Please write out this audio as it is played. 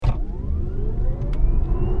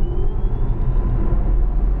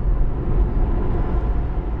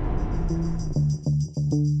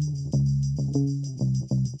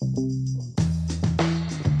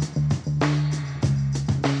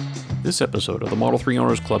This episode of the Model 3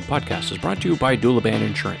 Owners Club podcast is brought to you by Doulaban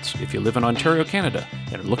Insurance. If you live in Ontario, Canada,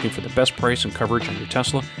 and are looking for the best price and coverage on your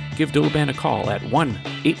Tesla, give Doulaban a call at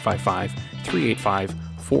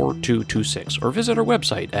 1-855-385-4226 or visit our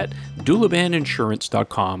website at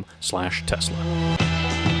doulabaninsurance.com/Tesla.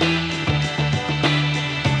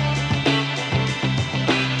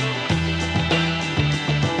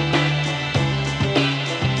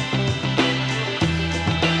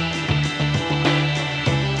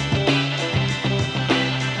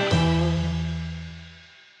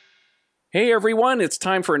 Hey everyone, it's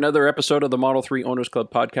time for another episode of the Model 3 Owners Club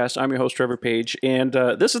podcast. I'm your host, Trevor Page, and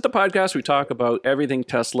this is the podcast we talk about everything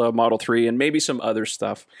Tesla, Model 3, and maybe some other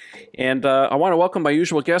stuff. And I want to welcome my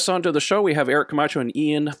usual guests onto the show. We have Eric Camacho and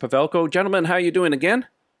Ian Pavelko. Gentlemen, how you doing again?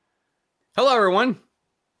 Hello, everyone.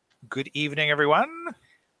 Good evening, everyone.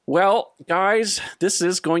 Well, guys, this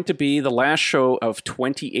is going to be the last show of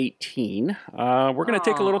 2018. We're going to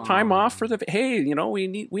take a little time off for the... Hey, you know, we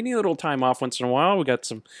need a little time off once in a while. We got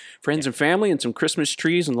some friends and family and some Christmas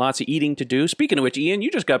trees and lots of eating to do. Speaking of which, Ian,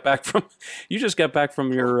 you just got back from your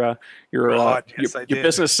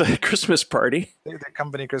business Christmas party. The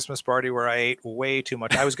company Christmas party where I ate way too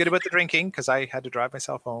much. I was good about the drinking because I had to drive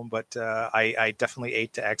myself home, but I definitely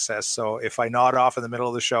ate to excess. So if I nod off in the middle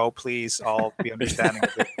of the show, please, I'll be understanding of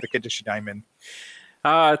the condition I'm in.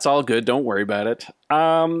 It's all good. Don't worry about it.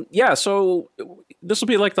 So this will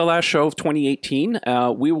be like the last show of 2018.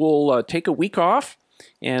 We will take a week off,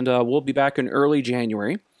 and we'll be back in early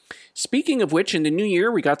January. Speaking of which, in the new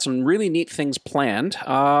year, we got some really neat things planned.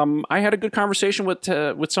 I had a good conversation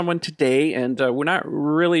with someone today, and we're not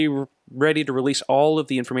really ready to release all of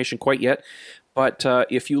the information quite yet. But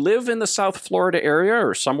if you live in the South Florida area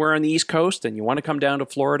or somewhere on the East Coast and you want to come down to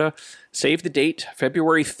Florida, save the date,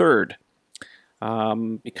 February 3rd.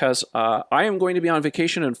 Because I am going to be on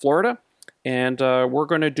vacation in Florida, and we're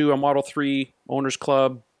going to do a Model 3 Owners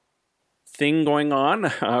Club thing going on.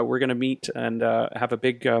 We're going to meet and have a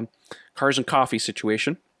big cars and coffee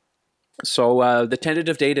situation. So the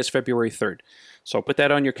tentative date is February 3rd. So put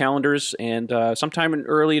that on your calendars, and sometime in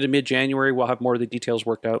early to mid-January, we'll have more of the details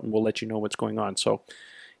worked out, and we'll let you know what's going on. So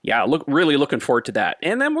yeah, really looking forward to that.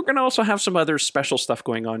 And then we're going to also have some other special stuff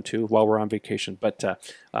going on, too, while we're on vacation. But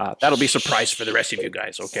that'll be a surprise for the rest of you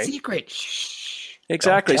guys, okay? Secret. Shh.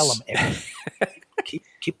 Exactly. Don't tell them.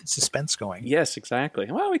 Keep the suspense going. Yes, exactly.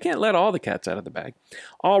 Well, we can't let all the cats out of the bag.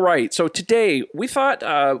 All right. So today, we thought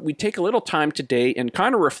we'd take a little time today and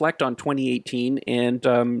kind of reflect on 2018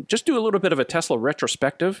 and just do a little bit of a Tesla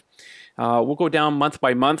retrospective. We'll go down month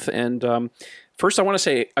by month. And first, I want to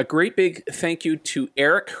say a great big thank you to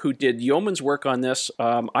Eric, who did yeoman's work on this.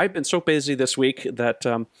 I've been so busy this week that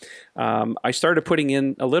I started putting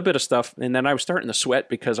in a little bit of stuff, and then I was starting to sweat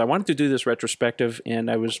because I wanted to do this retrospective,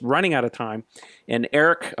 and I was running out of time. And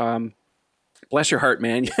Eric, bless your heart,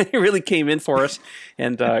 man, you really came in for us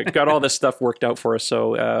and got all this stuff worked out for us.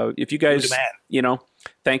 So if you guys,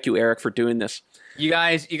 thank you, Eric, for doing this. You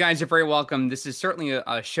guys are very welcome. This is certainly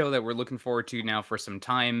a show that we're looking forward to now for some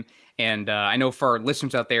time. And I know for our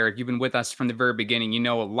listeners out there, if you've been with us from the very beginning, you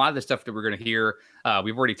know a lot of the stuff that we're going to hear,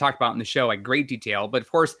 we've already talked about in the show at great detail. But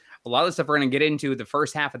of course, a lot of the stuff we're going to get into the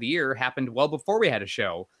first half of the year happened well before we had a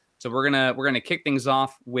show. So we're gonna kick things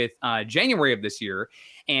off with January of this year.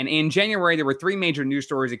 And in January, there were three major news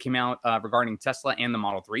stories that came out regarding Tesla and the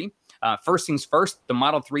Model 3. First things first, the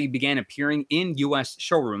Model 3 began appearing in U.S.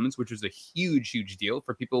 showrooms, which was a huge deal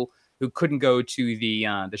for people who couldn't go to the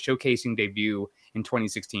showcasing debut in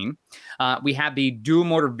 2016. We had the dual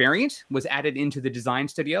motor variant was added into the design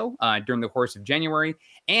studio during the course of January,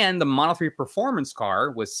 and the Model 3 performance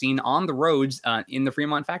car was seen on the roads in the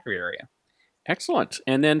Fremont factory area. Excellent.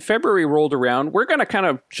 And then February rolled around. We're going to kind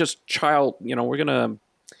of just we're going to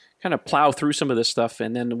kind of plow through some of this stuff,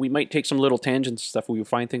 and then we might take some little tangents and stuff where we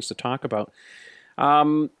find things to talk about.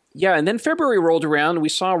 And then February rolled around, and we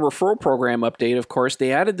saw a referral program update, of course.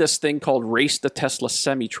 They added this thing called Race the Tesla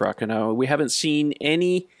Semi-Truck, and we haven't seen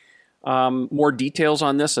any more details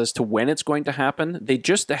on this as to when it's going to happen. They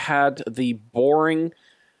just had the Boring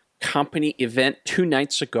Company event 2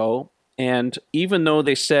 nights ago, and even though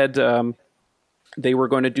they said they were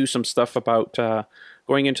going to do some stuff about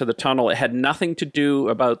going into the tunnel, it had nothing to do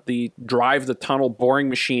about the Drive the Tunnel boring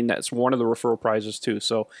machine. That's one of the referral prizes too.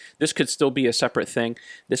 So this could still be a separate thing.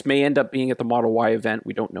 This may end up being at the Model Y event.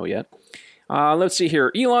 We don't know yet. Let's see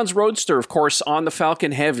here. Elon's Roadster, of course, on the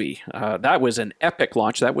Falcon Heavy. That was an epic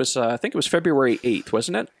launch. That was, I think it was February 8th,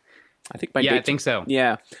 wasn't it? I think my I date- think so.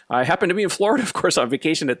 Yeah, I happened to be in Florida, of course, on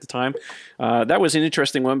vacation at the time. That was an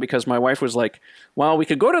interesting one because my wife was like, well, we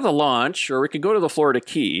could go to the launch or we could go to the Florida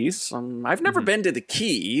Keys. I've never been to the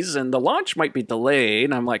Keys and the launch might be delayed.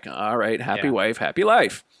 And I'm like, all right, happy wife, happy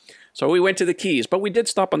life. So we went to the Keys, but we did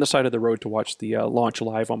stop on the side of the road to watch the launch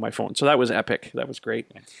live on my phone. So that was epic. That was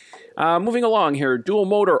great. Moving along here, dual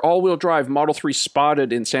motor all-wheel drive Model 3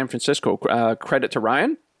 spotted in San Francisco. Credit to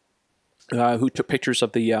Ryan. Who took pictures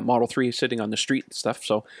of the Model 3 sitting on the street and stuff.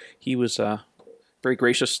 So he was very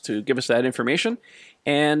gracious to give us that information.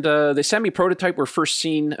 And the semi-prototype were first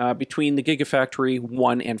seen between the Gigafactory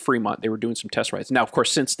 1 and Fremont. They were doing some test rides. Now, of course,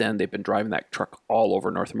 since then, they've been driving that truck all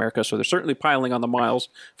over North America. So they're certainly piling on the miles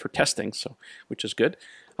for testing, which is good.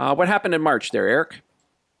 What happened in March there, Eric?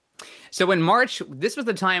 So in March, this was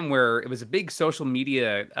the time where it was a big social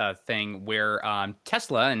media thing where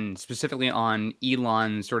Tesla, and specifically on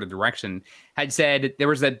Elon's sort of direction, had said there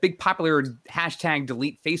was that big popular hashtag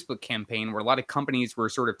delete Facebook campaign where a lot of companies were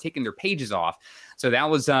sort of taking their pages off. So that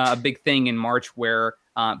was a big thing in March where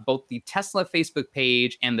both the Tesla Facebook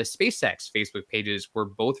page and the SpaceX Facebook pages were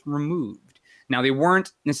both removed. Now, they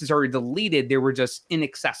weren't necessarily deleted. They were just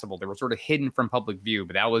inaccessible. They were sort of hidden from public view.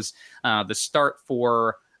 But that was the start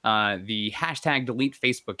for the hashtag delete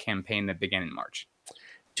Facebook campaign that began in March.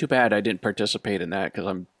 Too bad I didn't participate in that because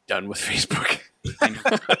I'm done with Facebook.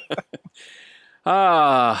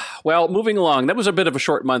 Well, moving along. That was a bit of a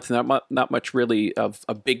short month. Not much really of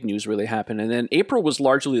big news really happened. And then April was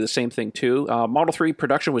largely the same thing too. Model 3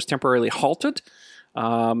 production was temporarily halted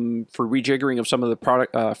for rejiggering of some of the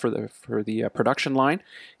product for the production line,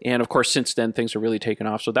 and of course since then things are really taken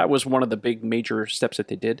off. So that was one of the big major steps that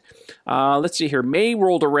they did. Let's see here. May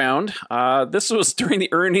rolled around. This was during the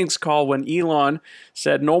earnings call when Elon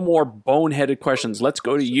said no more boneheaded questions. Let's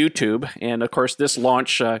go to YouTube, and of course this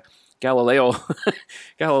launched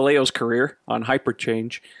Galileo's career on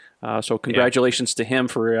hyperchange. So congratulations to him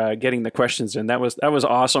for getting the questions in. That was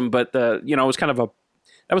awesome. But it was kind of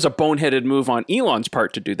that was a boneheaded move on Elon's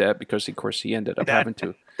part to do that because, of course, he ended up having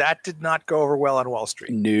to. That did not go over well on Wall Street.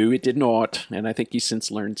 No, it did not. And I think he's since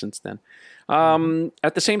learned since then.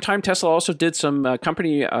 At the same time, Tesla also did some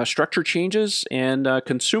company structure changes, and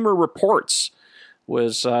Consumer Reports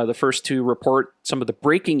was the first to report some of the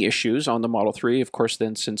braking issues on the Model 3. Of course,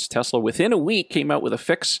 then since Tesla within a week came out with a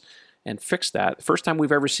fix and fixed that. First time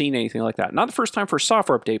we've ever seen anything like that. Not the first time for a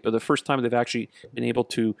software update, but the first time they've actually been able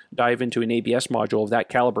to dive into an ABS module of that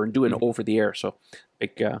caliber and do it over the air. So,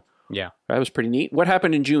 big, that was pretty neat. What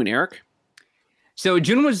happened in June, Eric? So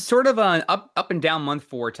June was sort of an up and down month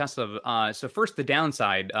for Tesla. So first, the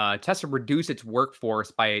downside, Tesla reduced its workforce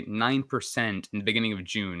by 9% in the beginning of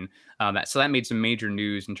June. So that made some major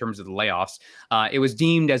news in terms of the layoffs. It was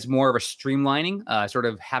deemed as more of a streamlining, sort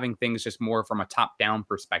of having things just more from a top-down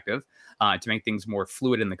perspective to make things more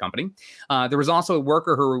fluid in the company. There was also a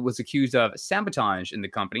worker who was accused of sabotage in the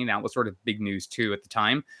company. That was sort of big news, too, at the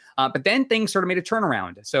time. But then things sort of made a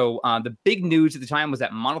turnaround. So the big news at the time was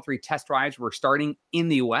that Model 3 test drives were starting in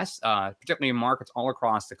the U.S., particularly in markets all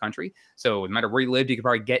across the country. So no matter where you lived, you could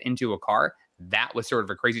probably get into a car. That was sort of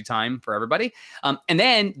a crazy time for everybody. And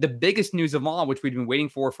then the biggest news of all, which we've been waiting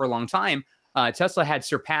for a long time, Tesla had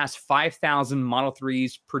surpassed 5,000 Model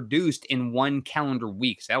 3s produced in one calendar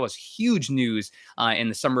week. So that was huge news in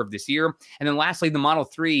the summer of this year. And then lastly, the Model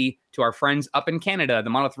 3, to our friends up in Canada, the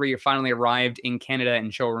Model 3 finally arrived in Canada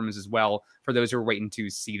in showrooms as well, for those who are waiting to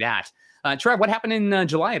see that. Trev, what happened in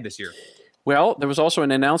July of this year? Well, there was also an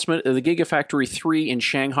announcement. The Gigafactory 3 in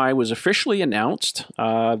Shanghai was officially announced.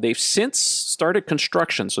 They've since started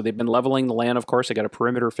construction, so they've been leveling the land, of course. They got a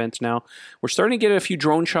perimeter fence now. We're starting to get a few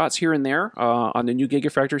drone shots here and there on the new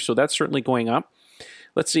Gigafactory, so that's certainly going up.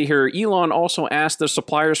 Let's see here. Elon also asked the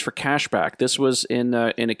suppliers for cashback. This was in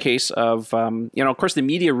a case of, of course, the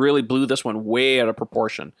media really blew this one way out of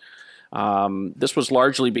proportion. This was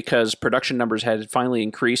largely because production numbers had finally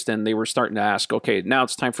increased and they were starting to ask, okay, now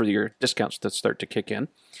it's time for your discounts to start to kick in.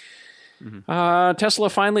 Mm-hmm. Tesla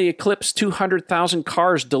finally eclipsed 200,000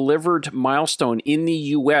 cars delivered milestone in the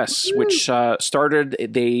U.S., which started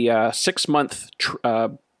the 6-month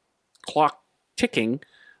clock ticking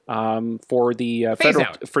for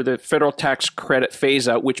the federal tax credit phase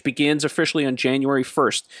out, which begins officially on January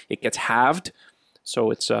 1st. It gets halved,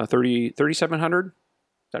 so it's $3,700.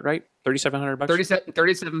 Is that right? $3,700 bucks?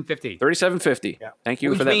 $3,750. $3,750. Yeah. Thank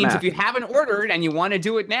you for that math. Which means if you haven't ordered and you want to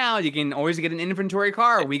do it now, you can always get an inventory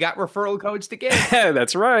car. We got referral codes to give.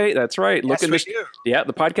 That's right. That's right. Yes, we do. Yeah,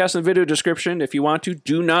 the podcast and video description. If you want to,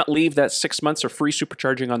 do not leave that 6 months of free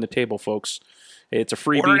supercharging on the table, folks. It's a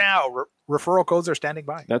freebie. Order now. Referral codes are standing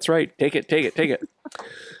by. That's right. Take it.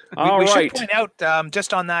 We should point out,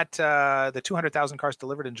 just on that, the 200,000 cars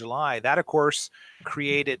delivered in July, that, of course,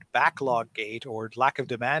 created backlog gate or lack of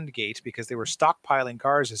demand gate because they were stockpiling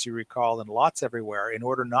cars, as you recall, in lots everywhere in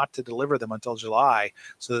order not to deliver them until July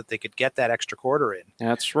so that they could get that extra quarter in.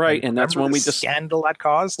 That's right. And that's when we just scandal that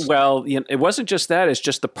caused. Well, it wasn't just that. It's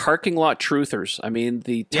just the parking lot truthers. I mean,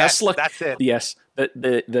 the Tesla. That's it. Yes.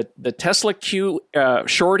 The Tesla Q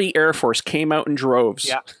Shorty Air Force came out in droves.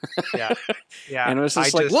 Yeah. And it was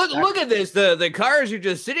just look at this. The cars are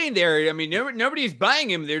just sitting there. I mean, nobody's buying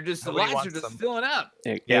them. They're just the lots are just filling up.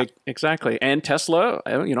 Exactly. And Tesla,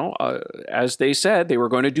 as they said, they were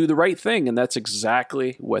going to do the right thing, and that's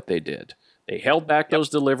exactly what they did. They held back those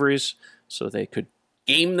deliveries so they could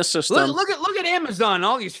game the system. Look at Amazon.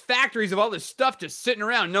 All these factories of all this stuff just sitting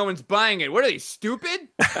around. No one's buying it. What are they, stupid?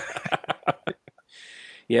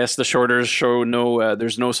 Yes, the shorters show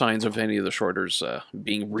there's no signs of any of the shorters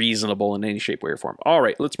being reasonable in any shape, way, or form. All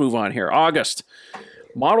right, let's move on here. August.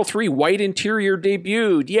 Model 3 white interior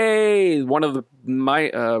debuted. Yay! One of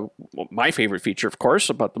my favorite feature, of course,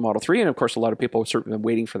 about the Model 3, and of course a lot of people have certainly been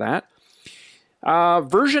waiting for that.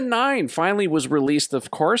 Version 9 finally was released,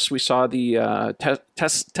 of course. We saw the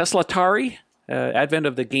Tesla Atari, advent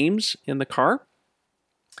of the games in the car.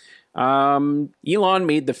 Elon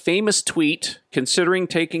made the famous tweet considering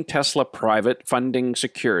taking Tesla private, funding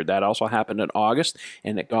secured. That also happened in August,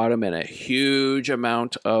 and it got him in a huge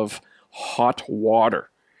amount of hot water.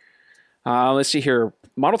 Let's see here.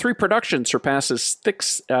 Model 3 production surpasses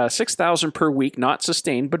 6,000 per week, not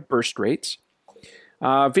sustained, but burst rates.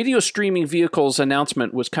 Video streaming vehicles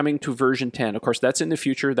announcement was coming to version 10. Of course, that's in the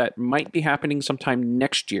future. That might be happening sometime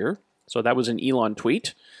next year. So that was an Elon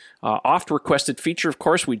tweet. Oft requested feature, of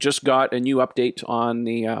course. We just got a new update on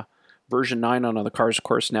the version 9 on the cars, of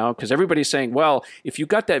course, now, because everybody's saying, well, if you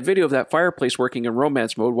got that video of that fireplace working in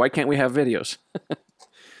romance mode, why can't we have videos?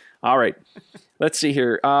 All right. Let's see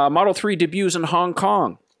here. Model 3 debuts in Hong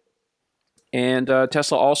Kong. And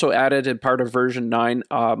Tesla also added, in part of version 9,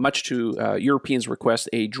 much to Europeans' request,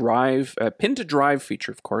 a pin-to-drive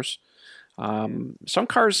feature, of course. Some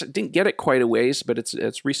cars didn't get it quite a ways, but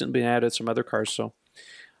it's recently been added, some other cars, so...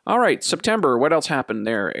 All right, September. What else happened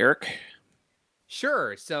there, Eric?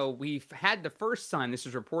 Sure. So we've had the first sign. This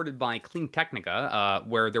was reported by Clean Technica,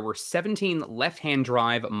 where there were 17 left-hand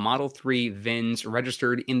drive Model 3 VINs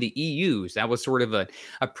registered in the EU. So that was sort of a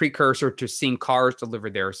precursor to seeing cars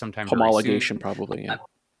delivered there sometime. Homologation, probably. Yeah.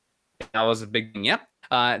 That was a big thing. Yep.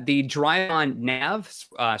 The Drive-On Nav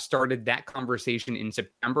started that conversation in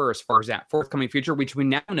September as far as that forthcoming feature, which we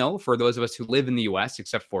now know for those of us who live in the U.S.,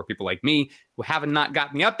 except for people like me who haven't not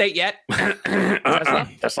gotten the update yet.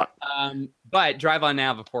 Tesla. But Drive-On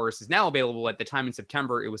Nav, of course, is now available. At the time in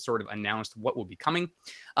September, it was sort of announced what will be coming.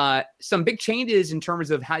 Some big changes in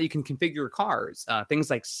terms of how you can configure cars. Things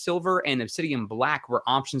like silver and obsidian black were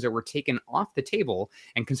options that were taken off the table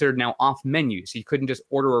and considered now off menu. So you couldn't just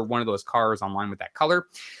order one of those cars online with that color.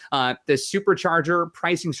 The supercharger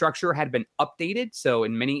pricing structure had been updated. So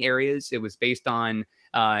in many areas, it was based on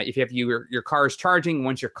if you have your car is charging,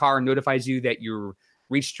 once your car notifies you that you're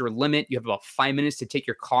reached your limit, you have about 5 minutes to take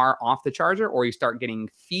your car off the charger, or you start getting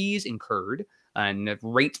fees incurred, and the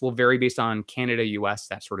rates will vary based on Canada, US,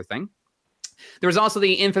 that sort of thing. There was also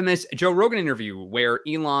the infamous Joe Rogan interview where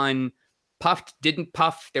Elon puffed, didn't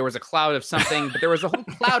puff. There was a cloud of something, but there was a whole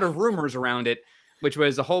cloud of rumors around it, which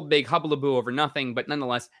was a whole big hubbub over nothing. But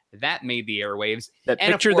nonetheless, that made the airwaves. That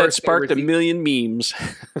picture that sparked a million memes.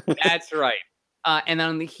 That's right. And then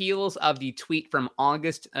on the heels of the tweet from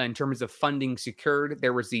August, in terms of funding secured,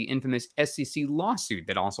 there was the infamous SEC lawsuit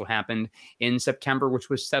that also happened in September, which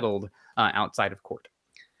was settled outside of court.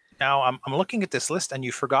 Now, I'm looking at this list, and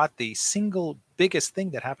you forgot the single biggest thing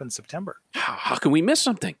that happened in September. How can we miss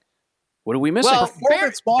something? What are we missing? Well,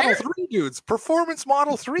 Performance Model 3, dudes. Performance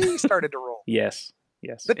Model 3 started to roll. Yes.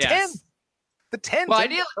 The 10. The 10. Well,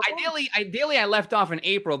 ideally, I left off in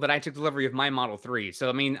April, but I took delivery of my Model 3. So,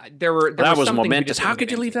 I mean, there was momentous. How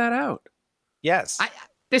could you leave that out? Yes.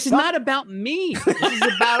 This is not about me. This is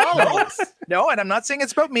about all of us. No, and I'm not saying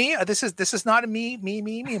it's about me. This is not a me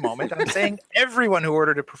moment. I'm saying everyone who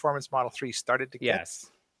ordered a Performance Model 3 started to get.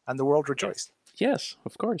 Yes. And the world rejoiced. Yes,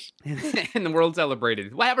 of course. And the world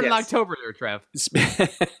celebrated. What happened in October there, Trev?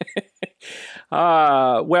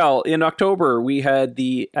 Well, in October, we had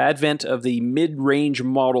the advent of the mid-range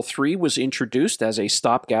Model 3 was introduced as a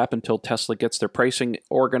stopgap until Tesla gets their pricing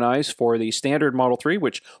organized for the standard Model 3,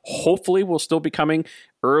 which hopefully will still be coming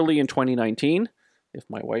early in 2019. If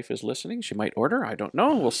my wife is listening, she might order. I don't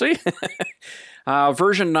know. We'll see.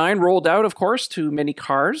 Version 9 rolled out, of course, to many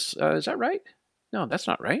cars. Is that right? No, that's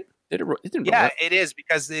not right. It didn't. Yeah, it is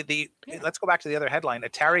because the let's go back to the other headline.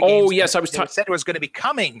 Atari. Oh, Games, yes, I was said it was going to be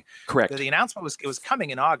coming. Correct. The announcement was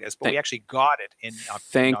coming in August, but we actually got it in.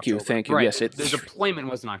 Thank you. Right. Yes, the deployment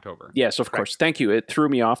was in October. Yes, of course. Thank you. It threw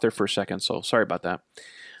me off there for a second, so sorry about that.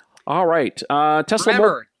 All right, Tesla.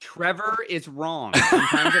 Remember, Trevor is wrong.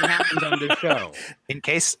 Sometimes it happens on the show. In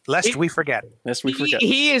case, lest we forget.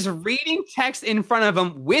 He is reading text in front of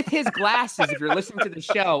him with his glasses. If you're listening to the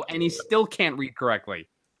show, and he still can't read correctly.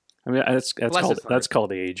 I mean, that's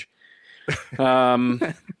called age. All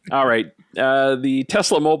right. The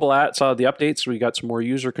Tesla mobile app saw the updates. We got some more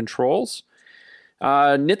user controls.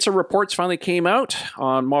 NHTSA reports finally came out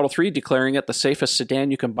on Model 3, declaring it the safest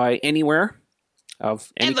sedan you can buy anywhere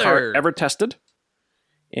of any car ever tested.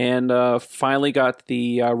 And finally got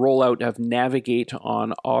the rollout of Navigate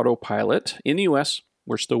on autopilot in the US.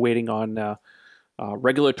 We're still waiting on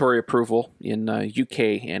regulatory approval in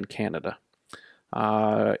UK and Canada.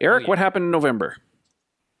 Eric, what happened in November?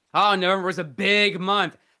 Oh, November was a big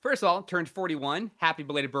month. First of all, turned 41. Happy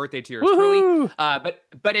belated birthday to yours truly.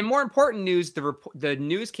 But in more important news, the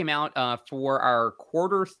news came out for our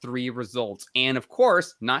Q3 results. And of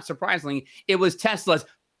course, not surprisingly, it was Tesla's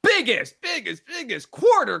biggest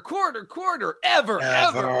quarter ever.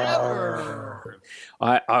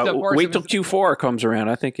 Wait till Q4 comes around.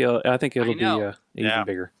 I think it'll be even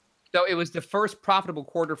bigger. So it was the first profitable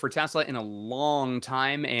quarter for Tesla in a long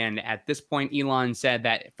time. And at this point, Elon said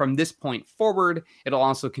that from this point forward, it'll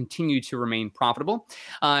also continue to remain profitable.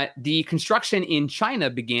 The construction in China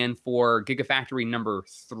began for Gigafactory number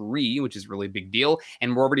 3, which is really a big deal.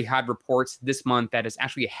 And we already had reports this month that is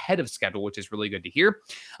actually ahead of schedule, which is really good to hear.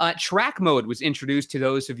 Track mode was introduced to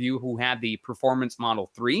those of you who had the Performance Model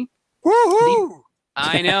 3. Woohoo!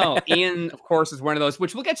 I know. Ian, of course, is one of those,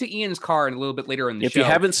 which we'll get to Ian's car in a little bit later in the show. If you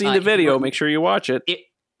haven't seen the video, make sure you watch it.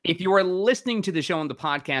 If you are listening to the show on the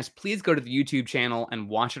podcast, please go to the YouTube channel and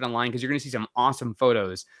watch it online because you're going to see some awesome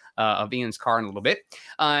photos of Ian's car in a little bit.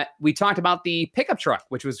 We talked about the pickup truck,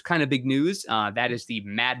 which was kind of big news. That is the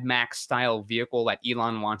Mad Max style vehicle that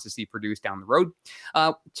Elon wants to see produced down the road.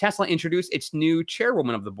 Tesla introduced its new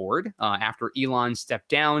chairwoman of the board after Elon stepped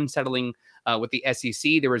down, settling with the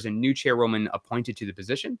SEC. There was a new chairwoman appointed to the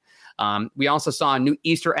position. We also saw new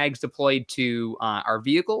Easter eggs deployed to our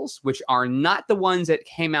vehicles, which are not the ones that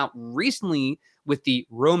came out recently with the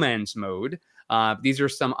romance mode. These are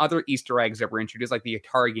some other Easter eggs that were introduced, like the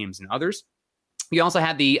Atari games and others. We also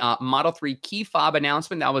had the Model 3 key fob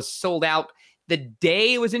announcement that was sold out the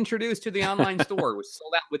day it was introduced to the online store. It was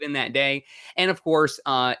sold out within that day. And of course,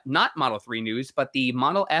 not Model 3 news, but the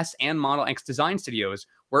Model S and Model X design studios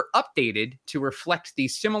were updated to reflect the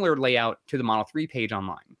similar layout to the Model 3 page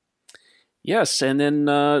online. Yes, and then,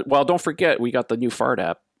 don't forget, we got the new Fart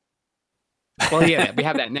app. Well, yeah, we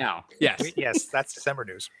have that now. Yes. Yes, that's December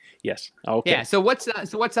news. Yes. Okay. Yeah. So what's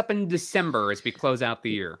up in December as we close out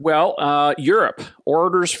the year? Well, Europe.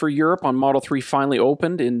 Orders for Europe on Model 3 finally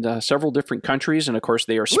opened in several different countries, and of course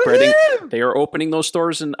they are spreading. Woo-hoo! They are opening those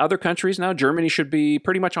stores in other countries now. Germany should be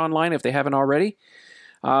pretty much online if they haven't already.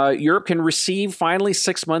 Europe can receive finally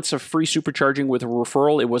 6 months of free supercharging with a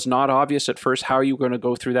referral. It was not obvious at first how you were going to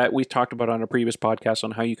go through that. We talked about on a previous podcast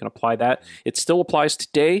on how you can apply that. It still applies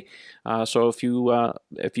today. So if you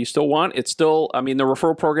still want, the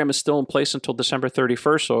referral program is still in place until December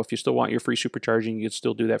 31st. So if you still want your free supercharging, you can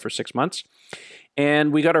still do that for 6 months.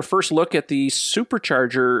 And we got our first look at the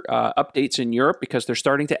supercharger updates in Europe because they're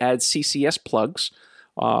starting to add CCS plugs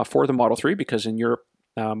for the Model 3 because in Europe,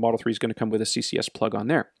 Model 3 is going to come with a CCS plug on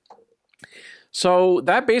there. So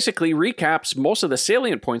that basically recaps most of the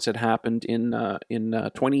salient points that happened in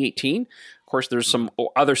 2018. Of course, there's some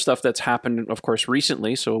other stuff that's happened, of course,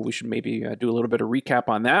 recently. So we should maybe do a little bit of recap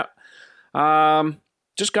on that.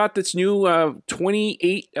 Just got this new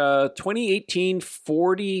 2018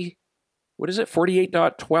 40. What is it?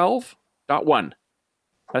 48.12.1.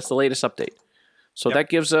 That's the latest update. So that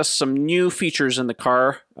gives us some new features in the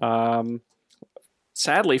car.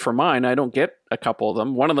 Sadly for mine, I don't get a couple of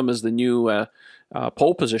them. One of them is the new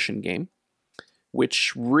pole position game,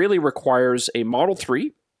 which really requires a Model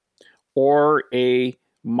 3 or a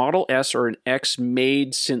Model S or an X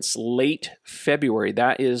made since late February.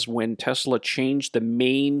 That is when Tesla changed the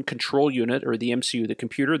main control unit, or the MCU, the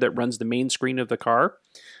computer that runs the main screen of the car.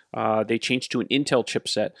 They changed to an Intel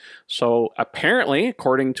chipset. So apparently,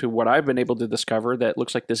 according to what I've been able to discover, that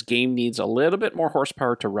looks like this game needs a little bit more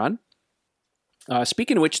horsepower to run.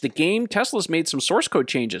 Speaking of which, the game, Tesla's made some source code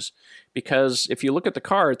changes because if you look at the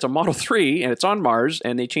car, it's a Model 3 and it's on Mars,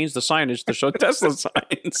 and they changed the signage to show Tesla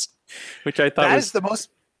signs, which I thought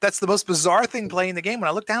that's the most bizarre thing playing the game. When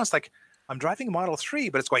I looked down, it's like, I'm driving a Model 3,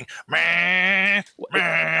 but it's going, meh, meh,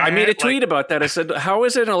 I made a tweet about that. I said, how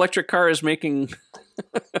is it an electric car is making,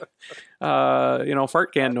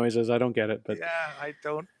 fart can noises? I don't get it. But yeah, I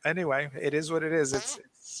don't. Anyway, it is what it is.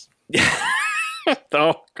 It's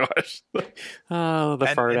oh gosh. Oh, the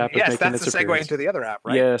fart app. Yes, that's the segue into the other app,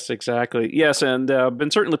 right? Yes, exactly. Yes, and been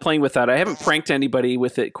certainly playing with that. I haven't pranked anybody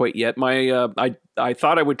with it quite yet. I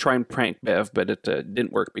thought I would try and prank Bev, but it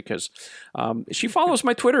didn't work because she follows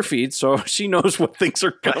my Twitter feed, so she knows what things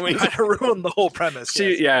are coming. Kind of ruined the whole premise.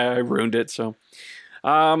 Yeah, I ruined it. So.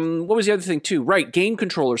 What was the other thing too? Right, game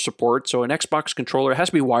controller support. So an Xbox controller, it has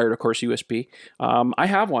to be wired, of course, USB. I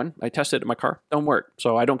have one. I tested it in my car. Don't work.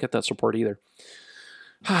 So I don't get that support either.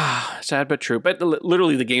 Sad but true. But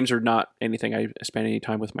literally the games are not anything I spend any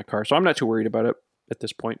time with my car. So I'm not too worried about it at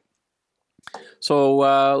this point. So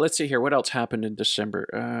let's see here. What else happened in December?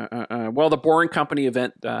 Well, the Boring Company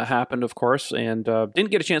event happened, of course, and didn't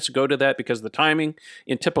get a chance to go to that because of the timing.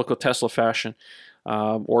 In typical Tesla fashion,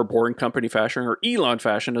 or Boring Company fashion, or Elon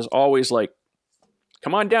fashion, is always like,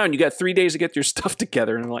 come on down. You got 3 days to get your stuff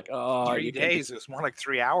together. And I'm like, oh, 3 days. It was more like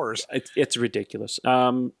 3 hours. It's ridiculous.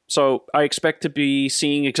 So I expect to be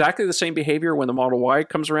seeing exactly the same behavior when the Model Y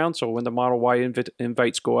comes around. So when the Model Y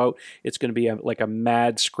invites go out, it's going to be like a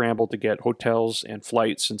mad scramble to get hotels and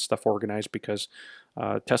flights and stuff organized because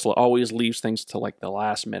Tesla always leaves things to like the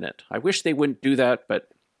last minute. I wish they wouldn't do that, but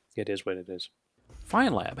it is what it is.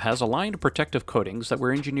 FineLab has a line of protective coatings that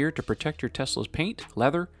were engineered to protect your Tesla's paint,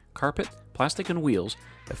 leather, carpet, plastic, and wheels,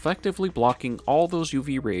 effectively blocking all those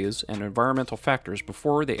UV rays and environmental factors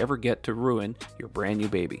before they ever get to ruin your brand new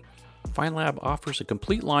baby. FineLab offers a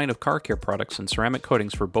complete line of car care products and ceramic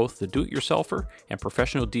coatings for both the do-it-yourselfer and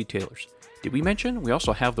professional detailers. Did we mention we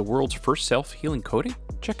also have the world's first self-healing coating?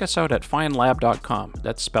 Check us out at finelab.com,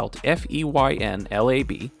 that's spelled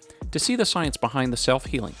F-E-Y-N-L-A-B, to see the science behind the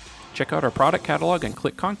self-healing. Check out our product catalog and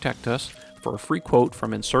click Contact Us for a free quote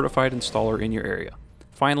from a certified installer in your area.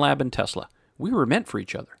 FineLab and Tesla. We were meant for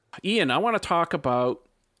each other. Ian, I want to talk about,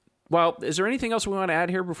 well, is there anything else we want to add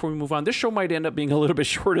here before we move on? This show might end up being a little bit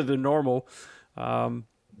shorter than normal.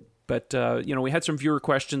 But we had some viewer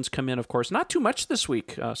questions come in, of course. Not too much this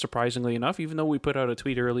week, surprisingly enough, even though we put out a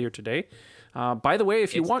tweet earlier today. By the way,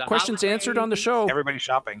 if you want questions answered on the show... Everybody's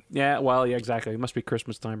shopping. Yeah, well, yeah, exactly. It must be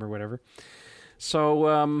Christmas time or whatever.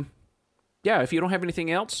 So... yeah, if you don't have anything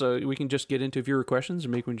else, we can just get into viewer questions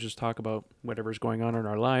and we can just talk about whatever's going on in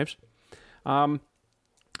our lives.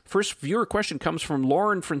 First viewer question comes from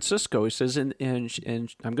Lauren Francisco. He says, and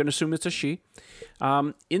I'm going to assume it's a she.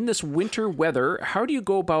 In this winter weather, how do you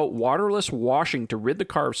go about waterless washing to rid the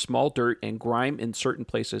car of small dirt and grime in certain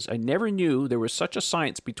places? I never knew there was such a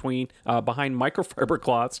science behind microfiber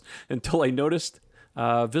cloths until I noticed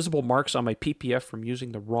visible marks on my PPF from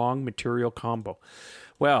using the wrong material combo.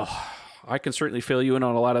 Well... I can certainly fill you in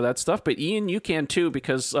on a lot of that stuff, but Ian, you can too,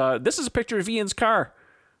 because this is a picture of Ian's car.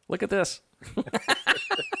 Look at this.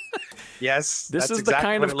 Yes, this that's is exactly the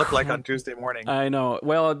kind what of it looked like on Tuesday morning. I know.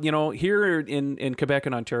 Well, here in Quebec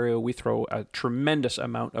and Ontario, we throw a tremendous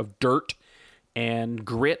amount of dirt and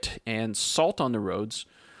grit and salt on the roads,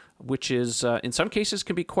 which is in some cases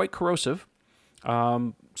can be quite corrosive.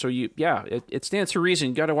 So it stands to reason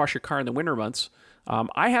you got to wash your car in the winter months.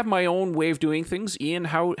 I have my own way of doing things. Ian,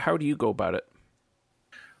 how do you go about it?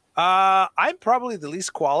 I'm probably the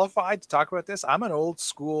least qualified to talk about this. I'm an old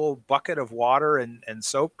school bucket of water and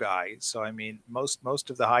soap guy. So, I mean, most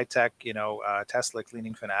of the high tech, Tesla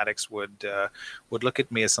cleaning fanatics would look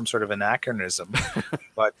at me as some sort of anachronism,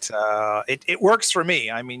 but it works for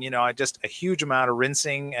me. I mean, I just a huge amount of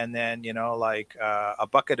rinsing and then, a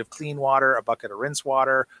bucket of clean water, a bucket of rinse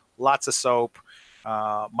water, lots of soap.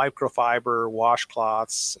 Microfiber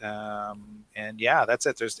washcloths, and yeah, that's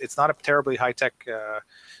it. It's not a terribly high tech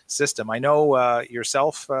system. I know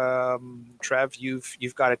yourself, Trev.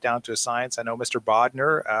 You've got it down to a science. I know Mr.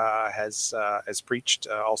 Bodner has preached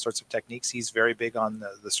all sorts of techniques. He's very big on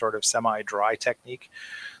the sort of semi-dry technique.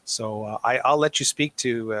 So I'll let you speak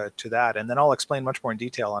to that, and then I'll explain much more in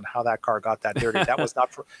detail on how that car got that dirty.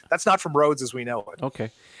 That's not from roads as we know it.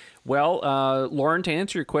 Okay. Well, Lauren, to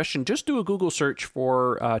answer your question, just do a Google search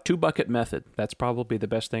for two-bucket method. That's probably the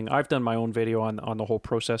best thing. I've done my own video on the whole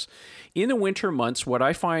process. In the winter months, what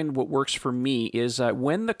I find what works for me is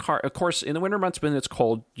when the car, of course, in the winter months when it's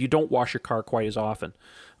cold, you don't wash your car quite as often.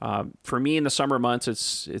 For me, in the summer months,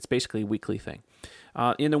 it's basically a weekly thing.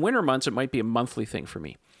 In the winter months, it might be a monthly thing for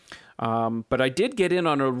me. But I did get in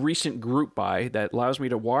on a recent group buy that allows me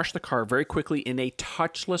to wash the car very quickly in a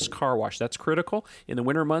touchless car wash. That's critical. In the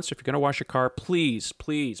winter months, if you're going to wash your car, please,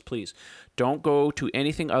 please, please don't go to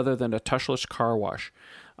anything other than a touchless car wash.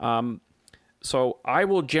 So I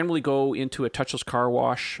will generally go into a touchless car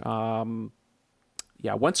wash,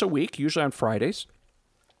 once a week, usually on Fridays.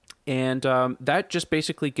 And that just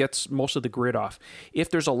basically gets most of the grit off.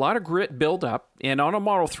 If there's a lot of grit buildup, and on a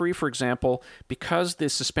Model 3, for example, because the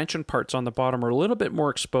suspension parts on the bottom are a little bit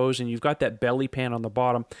more exposed and you've got that belly pan on the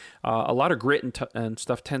bottom, a lot of grit and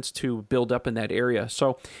stuff tends to build up in that area.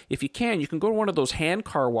 So if you can go to one of those hand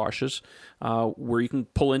car washes where you can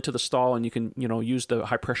pull into the stall and you can use the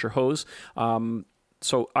high-pressure hose.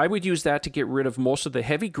 So I would use that to get rid of most of the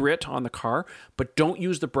heavy grit on the car, but don't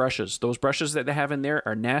use the brushes. Those brushes that they have in there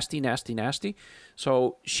are nasty, nasty, nasty.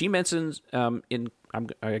 So she mentions I'm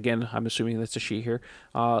assuming that's a she here,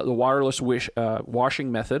 the wireless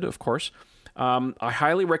washing method, of course. I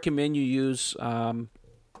highly recommend you use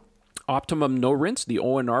Optimum No Rinse, the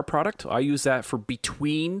ONR product. I use that for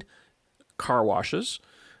between car washes.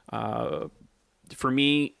 For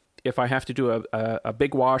me, if I have to do a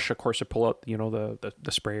big wash, of course, I pull out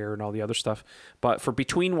the sprayer and all the other stuff. But for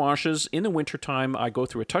between washes in the wintertime, I go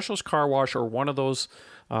through a touchless car wash or one of those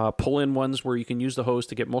pull-in ones where you can use the hose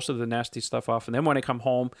to get most of the nasty stuff off. And then when I come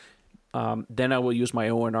home, then I will use my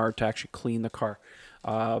ONR to actually clean the car.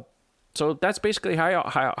 So that's basically how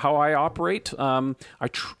I operate. I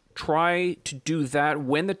try to do that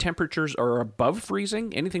when the temperatures are above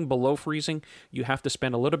freezing. Anything below freezing, you have to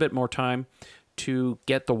spend a little bit more time to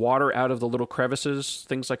get the water out of the little crevices.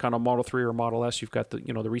 Things like on a Model 3 or Model S, you've got the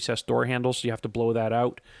the recessed door handles, so you have to blow that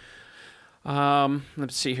out.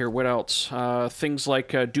 Let's see here, what else? Things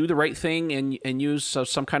like do the right thing and use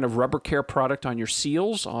some kind of rubber care product on your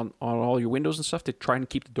seals, on all your windows and stuff to try and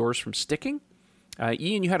keep the doors from sticking.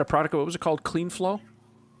 Ian, you had a product, what was it called? Clean Flow?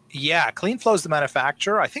 Yeah, Clean Flow is the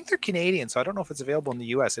manufacturer. I think they're Canadian, so I don't know if it's available in the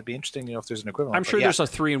U.S. It'd be interesting to know if there's an equivalent. I'm sure there's a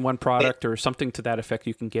 3-in-1 product or something to that effect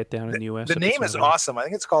you can get down in the U.S. The name is awesome. I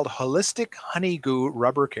think it's called Holistic Honey Goo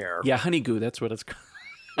Rubber Care. Yeah, Honey Goo, that's what it's called.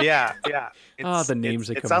 Yeah. The names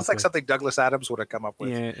it sounds like something Douglas Adams would have come up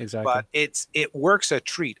with. Yeah, exactly. But it works a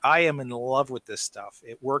treat. I am in love with this stuff.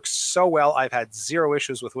 It works so well. I've had zero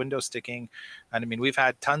issues with window sticking. And I mean, we've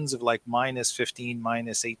had tons of like -15,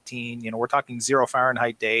 -18. We're talking 0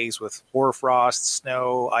 Fahrenheit days with hoarfrost,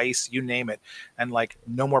 snow, ice, you name it. And like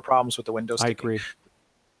no more problems with the window sticking. I agree.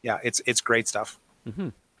 Yeah, it's great stuff. Mm-hmm.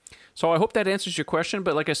 So I hope that answers your question.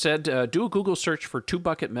 But like I said, do a Google search for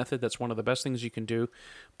 2-bucket method. That's one of the best things you can do.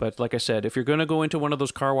 But like I said, if you're going to go into one of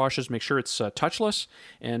those car washes, make sure it's touchless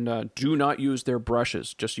and do not use their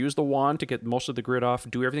brushes. Just use the wand to get most of the grit off.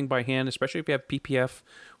 Do everything by hand, especially if you have PPF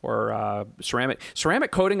or ceramic.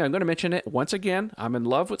 Ceramic coating, I'm going to mention it once again. I'm in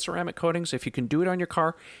love with ceramic coatings. If you can do it on your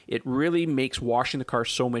car, it really makes washing the car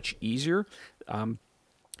so much easier.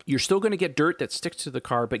 You're still going to get dirt that sticks to the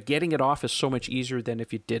car, but getting it off is so much easier than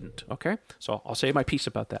if you didn't, okay? So I'll say my piece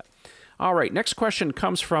about that. All right, next question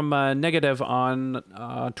comes from Negative on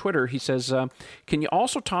Twitter. He says, can you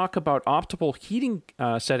also talk about optimal heating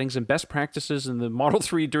settings and best practices in the Model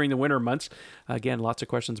 3 during the winter months? Again, lots of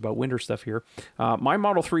questions about winter stuff here. My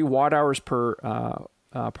Model 3 watt hours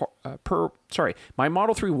my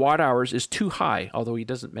Model 3 watt hours is too high, although he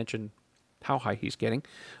doesn't mention how high he's getting,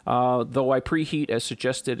 though I preheat as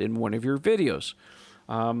suggested in one of your videos.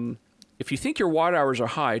 If you think your watt hours are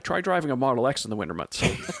high, try driving a Model X in the winter months.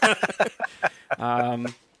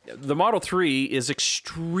 The Model 3 is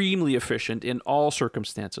extremely efficient in all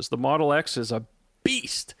circumstances. The Model X is a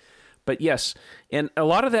beast. But yes, and a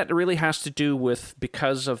lot of that really has to do with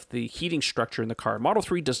because of the heating structure in the car. Model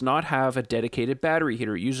 3 does not have a dedicated battery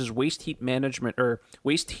heater. It uses waste heat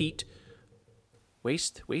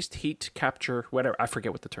capture, whatever. I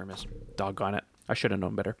forget what the term is. Doggone it. I should have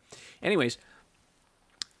known better. Anyways,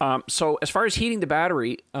 so as far as heating the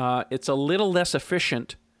battery, it's a little less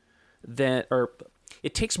efficient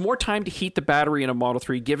it takes more time to heat the battery in a Model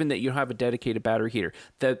 3, given that you have a dedicated battery heater.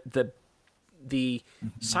 The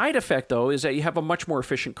side effect, though, is that you have a much more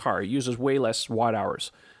efficient car. It uses way less watt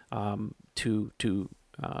hours to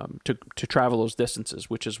travel those distances,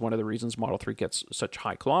 which is one of the reasons Model 3 gets such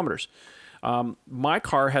high kilometers. My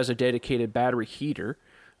car has a dedicated battery heater,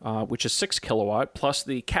 which is 6 kilowatt, plus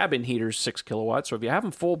the cabin heater is 6 kilowatts. So if you have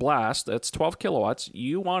them full blast, that's 12 kilowatts.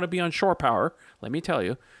 You want to be on shore power, let me tell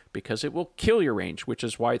you, because it will kill your range, which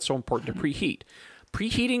is why it's so important to preheat.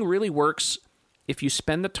 Preheating really works if you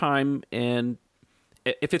spend the time, and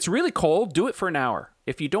if it's really cold, do it for an hour.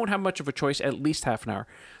 If you don't have much of a choice, at least half an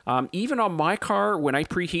hour. Even on my car, when I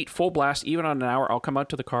preheat full blast, even on an hour, I'll come out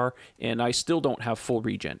to the car and I still don't have full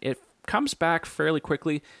regen. It comes back fairly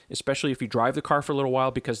quickly, especially if you drive the car for a little while,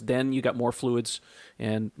 because then you got more fluids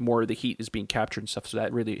and more of the heat is being captured and stuff. So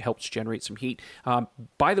that really helps generate some heat.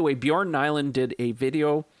 By the way, Bjorn Nyland did a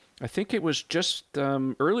video, I think it was just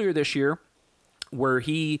earlier this year, where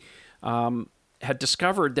he had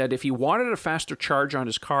discovered that if he wanted a faster charge on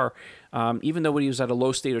his car, even though when he was at a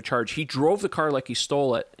low state of charge, he drove the car like he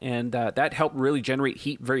stole it, and that helped really generate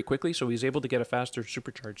heat very quickly, so he was able to get a faster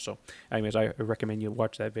supercharge. So anyways, I recommend you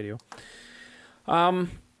watch that video.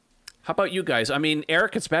 How about you guys? I mean,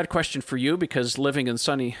 Eric, it's a bad question for you because living in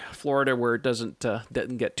sunny Florida where it doesn't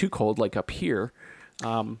get too cold like up here.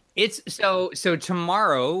 It's so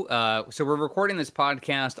tomorrow. So we're recording this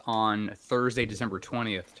podcast on Thursday, December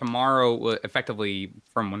 20th. Tomorrow, effectively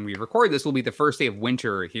from when we record this, will be the first day of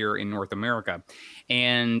winter here in North America.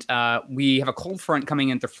 And we have a cold front coming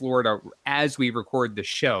into Florida as we record the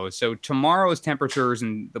show. So tomorrow's temperatures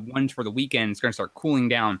and the ones for the weekend is going to start cooling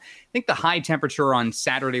down. I think the high temperature on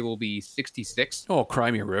Saturday will be 66. Oh,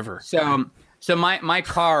 Crimea River. So my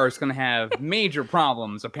car is going to have major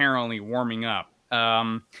problems apparently warming up.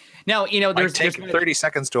 Now, there's 30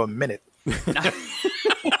 seconds to a minute.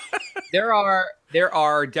 There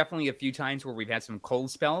are definitely a few times where we've had some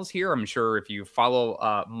cold spells here. I'm sure if you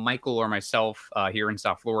follow Michael or myself here in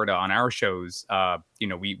South Florida on our shows,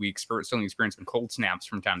 we certainly experience some cold snaps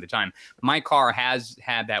from time to time. My car has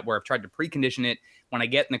had that where I've tried to precondition it. When I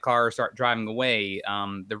get in the car, start driving away,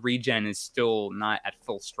 the regen is still not at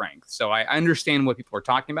full strength. So I understand what people are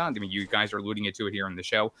talking about. I mean, you guys are alluding to it here in the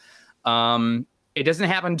show. It doesn't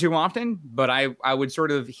happen too often, but I would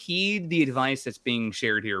sort of heed the advice that's being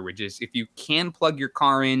shared here, which is if you can plug your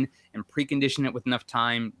car in and precondition it with enough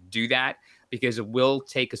time, do that because it will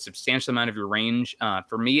take a substantial amount of your range.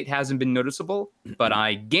 For me, it hasn't been noticeable, but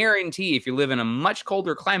I guarantee if you live in a much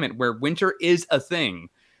colder climate where winter is a thing,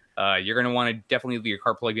 you're going to want to definitely leave your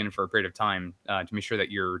car plugged in for a period of time to make sure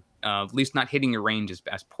that you're at least not hitting your range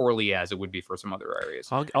as poorly as it would be for some other areas.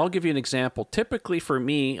 I'll give you an example. Typically for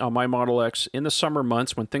me on my Model X, in the summer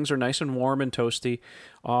months when things are nice and warm and toasty,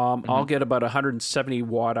 I'll get about 170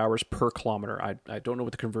 watt hours per kilometer. I don't know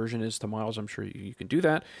what the conversion is to miles. I'm sure you can do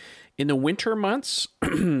that. In the winter months,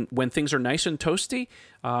 when things are nice and toasty,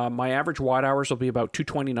 my average watt hours will be about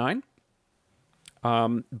 229.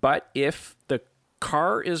 But if the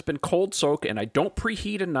car has been cold soaked and I don't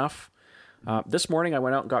preheat enough. This morning I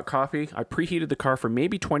went out and got coffee. I preheated the car for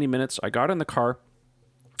maybe 20 minutes. I got in the car.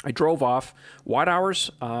 I drove off. Watt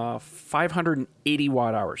hours, 580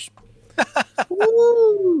 watt hours.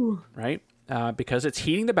 Woo! Right? Because it's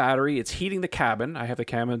heating the battery. It's heating the cabin. I have the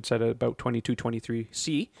cabin set at about 22, 23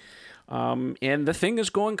 C. And the thing is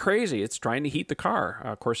going crazy. It's trying to heat the car.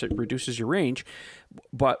 Of course, it reduces your range.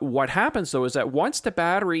 But what happens, though, is that once the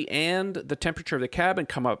battery and the temperature of the cabin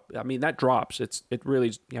come up, I mean, that drops. It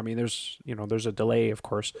really, I mean, there's a delay, of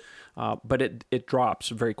course, but it drops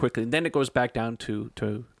very quickly. And then it goes back down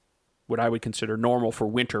to what I would consider normal for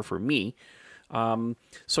winter for me.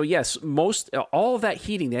 So yes, all of that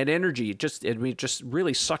heating, that energy, it just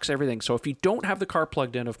really sucks everything. So if you don't have the car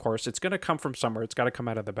plugged in, of course, it's going to come from somewhere. It's got to come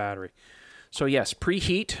out of the battery. So yes,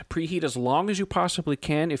 preheat as long as you possibly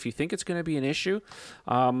can if you think it's going to be an issue.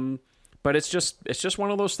 But it's just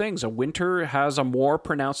one of those things. A winter has a more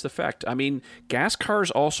pronounced effect. I mean, gas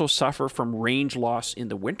cars also suffer from range loss in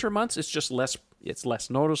the winter months. It's less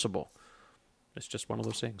noticeable. It's just one of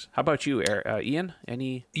those things. How about you, Ian?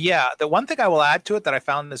 Yeah, the one thing I will add to it that I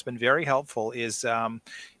found has been very helpful is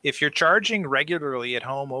if you're charging regularly at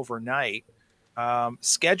home overnight,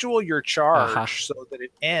 schedule your charge so that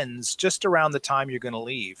it ends just around the time you're going to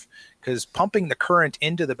leave, because pumping the current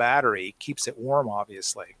into the battery keeps it warm,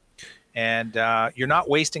 obviously. And you're not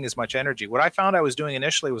wasting as much energy. What I found I was doing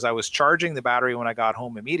initially was I was charging the battery when I got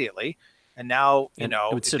home immediately, and now it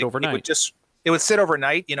would sit overnight. It would sit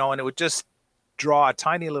overnight, and it would just draw a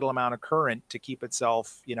tiny little amount of current to keep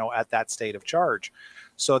itself, at that state of charge.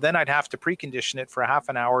 So then I'd have to precondition it for a half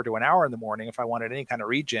an hour to an hour in the morning if I wanted any kind of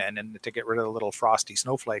regen and to get rid of the little frosty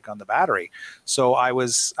snowflake on the battery. So I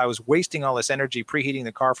was wasting all this energy preheating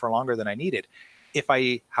the car for longer than I needed. If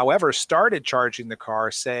I, however, started charging the car,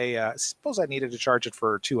 say, suppose I needed to charge it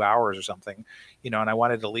for 2 hours or something, and I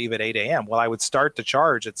wanted to leave at 8 a.m. Well, I would start the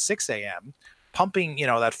charge at 6 a.m., pumping,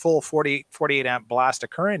 that full 48 amp blast of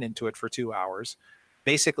current into it for 2 hours,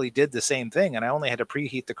 basically did the same thing. And I only had to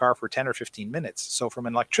preheat the car for 10 or 15 minutes. So from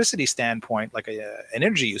an electricity standpoint, like an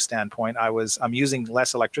energy use standpoint, I'm using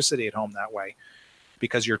less electricity at home that way,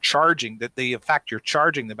 because you're charging the fact you're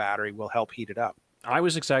charging the battery will help heat it up. I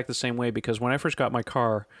was exactly the same way, because when I first got my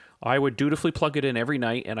car, I would dutifully plug it in every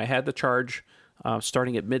night, and I had the charge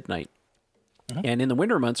starting at midnight. And in the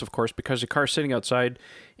winter months, of course, because the car's sitting outside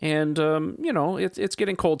and, it's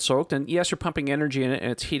getting cold soaked. And yes, you're pumping energy in it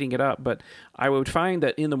and it's heating it up. But I would find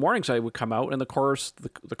that in the mornings I would come out and the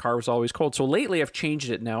car was always cold. So lately I've changed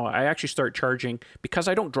it now. I actually start charging because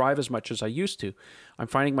I don't drive as much as I used to. I'm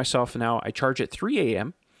finding myself now, I charge at 3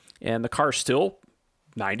 a.m. and the car's still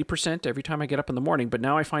 90% every time I get up in the morning. But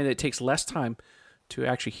now I find that it takes less time to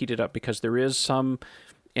actually heat it up because there is some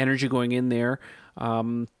energy going in there.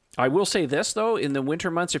 I will say this, though, in the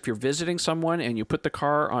winter months, if you're visiting someone and you put the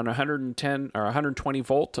car on 110 or 120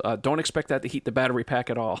 volt, don't expect that to heat the battery pack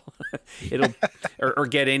at all. It'll or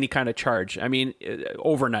get any kind of charge. I mean,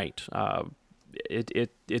 overnight,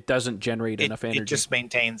 it doesn't generate enough energy. It just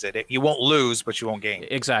maintains it. You won't lose, but you won't gain.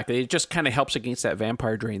 Exactly. It just kind of helps against that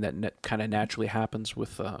vampire drain that kind of naturally happens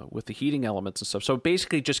with the heating elements and stuff. So it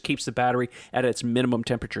basically just keeps the battery at its minimum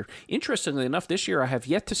temperature. Interestingly enough, this year I have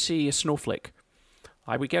yet to see a snowflake.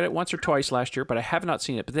 I would get it once or twice last year, but I have not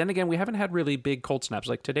seen it. But then again, we haven't had really big cold snaps.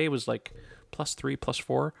 Like today was like +3,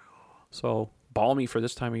 +4. So balmy for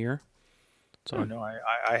this time of year. So Oh, no,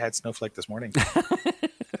 I had snowflake this morning.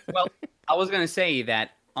 Well, I was going to say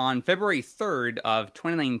that on February 3rd of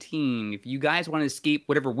 2019, if you guys want to escape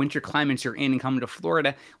whatever winter climates you're in and come to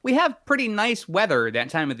Florida, we have pretty nice weather that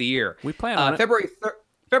time of the year. we plan on it.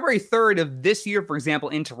 February 3rd of this year, for example,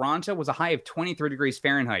 in Toronto was a high of 23 degrees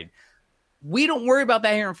Fahrenheit. We don't worry about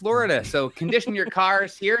that here in Florida. So condition your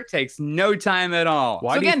cars here takes no time at all.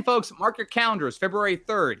 Why so do you- again, folks, mark your calendars, February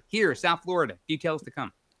 3rd, here, South Florida. Details to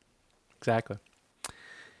come. Exactly.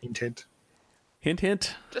 Hint. Hint,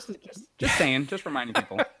 hint. Just saying, just reminding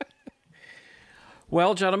people.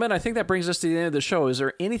 Well, gentlemen, I think that brings us to the end of the show. Is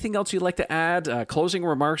there anything else you'd like to add? Closing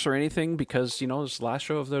remarks or anything? Because, this is the last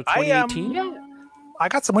show of the 2018. I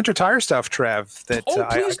got some winter tire stuff, Trev. That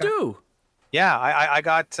Please do. Yeah, I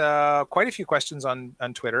got quite a few questions on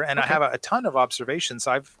Twitter, and I have a ton of observations.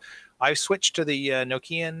 I switched to the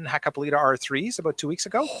Nokian Hakkapeliitta R3s about 2 weeks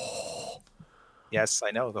ago. Yes,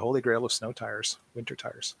 I know, the holy grail of snow tires, winter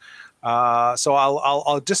tires. So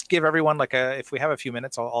I'll just give everyone if we have a few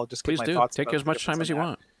minutes, I'll just give Please my do. thoughts. Take about as much time as you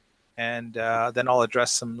want. And then I'll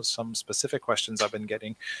address some specific questions I've been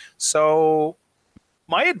getting. So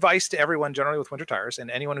my advice to everyone generally with winter tires,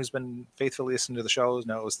 and anyone who's been faithfully listening to the shows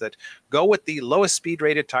knows that go with the lowest speed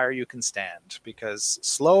rated tire you can stand, because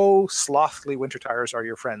slow, slothly winter tires are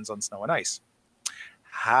your friends on snow and ice.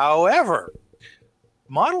 However,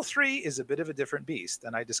 Model 3 is a bit of a different beast,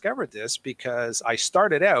 and I discovered this because I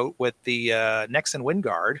started out with the Nexen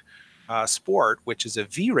Windguard Sport, which is a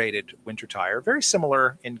V-rated winter tire, very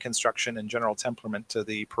similar in construction and general temperament to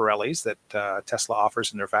the Pirellis that Tesla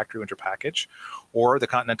offers in their factory winter package, or the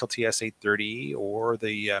Continental TS830, or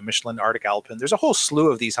the Michelin Arctic Alpine. There's a whole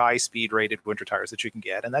slew of these high-speed rated winter tires that you can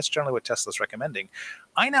get, and that's generally what Tesla's recommending.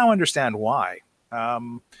 I now understand why.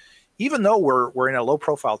 Even though we're in a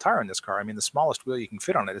low-profile tire in this car, I mean, the smallest wheel you can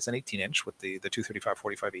fit on it is an 18-inch with the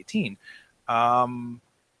 235/45/18.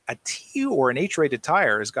 A T or an H-rated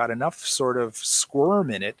tire has got enough sort of squirm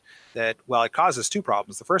in it that, well, it causes two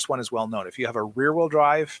problems. The first one is well known. If you have a rear-wheel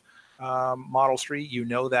drive Model 3, you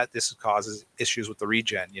know that this causes issues with the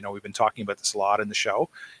regen. We've been talking about this a lot in the show,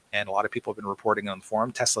 and a lot of people have been reporting on the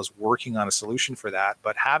forum. Tesla's working on a solution for that,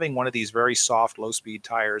 but having one of these very soft, low-speed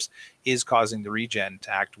tires is causing the regen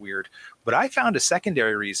to act weird. But I found a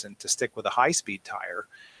secondary reason to stick with a high-speed tire,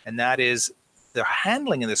 and that is the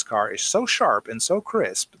handling in this car is so sharp and so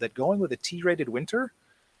crisp that going with a T-rated winter,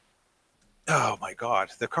 oh my God,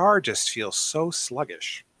 the car just feels so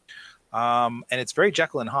sluggish. And it's very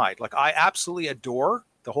Jekyll and Hyde. I absolutely adore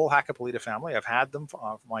the whole Hakkapeliitta family. I've had them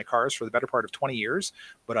for my cars for the better part of 20 years.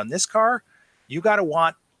 But on this car, you got to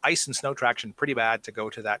want ice and snow traction pretty bad to go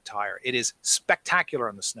to that tire. It is spectacular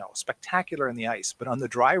on the snow, spectacular in the ice. But on the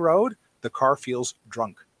dry road, the car feels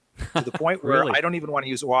drunk. To the point where Really? I don't even want to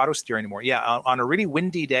use auto steer anymore. Yeah, on a really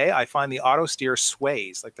windy day, I find the auto steer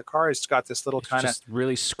sways. The car has got this little kind of Just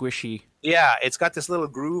really squishy. Yeah, it's got this little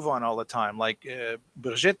groove on all the time.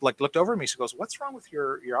 Brigitte looked over at me. She goes, "What's wrong with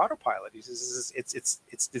your autopilot?" He says,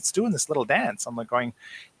 "It's doing this little dance." I'm going,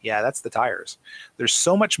 "Yeah, that's the tires." There's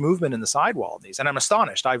so much movement in the sidewall in these, and I'm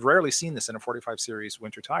astonished. I've rarely seen this in a 45 series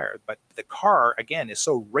winter tire, but the car again is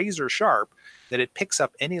so razor sharp that it picks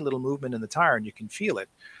up any little movement in the tire, and you can feel it.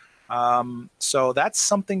 So that's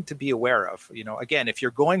something to be aware of. Again, if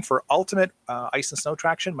you're going for ultimate ice and snow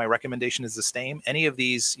traction, my recommendation is the same. Any of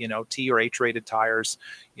these, T or H rated tires,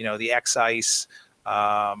 the X-Ice,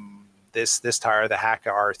 this tire, the Haka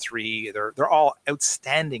R3, they're all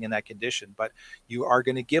outstanding in that condition, but you are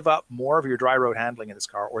going to give up more of your dry road handling in this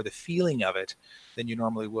car, or the feeling of it, than you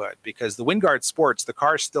normally would, because the Wingard Sports, the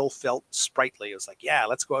car still felt sprightly. It was like, yeah,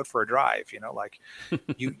 let's go out for a drive. Like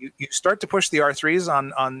you start to push the R3s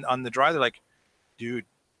on the drive. They're like, dude,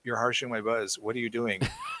 you're harshing my buzz. What are you doing?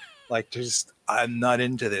 Like, just, I'm not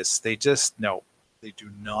into this. They just, no, they do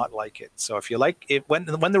not like it. So if you like it, when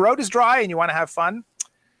the road is dry and you want to have fun,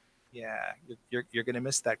 yeah, you're going to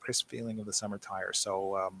miss that crisp feeling of the summer tire.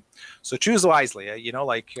 So choose wisely.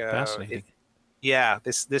 Fascinating. Yeah,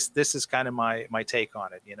 this is kind of my take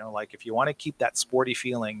on it. Like, if you want to keep that sporty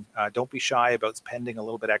feeling, don't be shy about spending a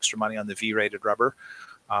little bit extra money on the V-rated rubber.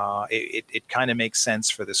 It kind of makes sense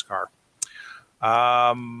for this car.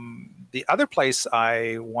 The other place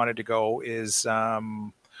I wanted to go is,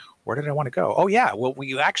 where did I want to go? Oh yeah, well,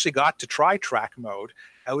 we actually got to try track mode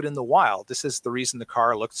out in the wild. This is the reason the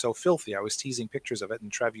car looked so filthy. I was teasing pictures of it,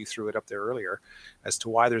 and Trev, you threw it up there earlier, as to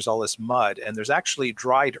why there's all this mud, and there's actually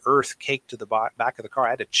dried earth caked to the back of the car.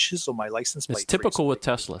 I had to chisel my license plate. It's typical with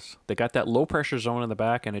Teslas. They got that low pressure zone in the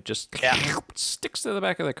back, and it just sticks to the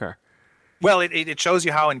back of the car. Well, it shows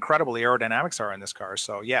you how incredible the aerodynamics are in this car.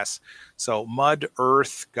 So yes, so mud,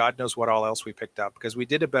 earth, God knows what all else we picked up, because we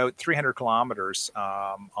did about 300 kilometers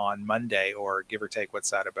on Monday, or give or take, what's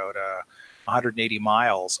that, about 180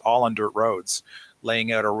 miles, all on dirt roads,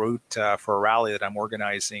 laying out a route for a rally that I'm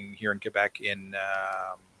organizing here in Quebec in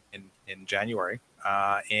January,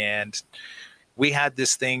 and we had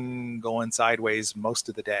this thing going sideways most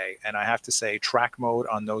of the day. And I have to say, track mode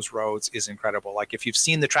on those roads is incredible. Like, if you've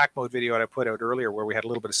seen the track mode video that I put out earlier, where we had a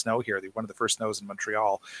little bit of snow here, one of the first snows in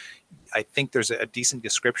Montreal, I think there's a decent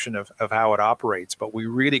description of how it operates. But we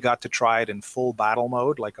really got to try it in full battle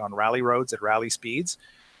mode, like on rally roads at rally speeds.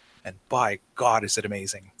 And by God, is it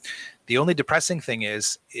amazing. The only depressing thing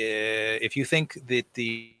is, if you think that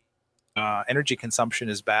the energy consumption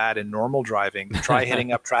is bad in normal driving, try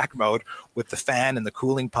hitting up track mode with the fan and the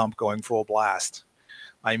cooling pump going full blast.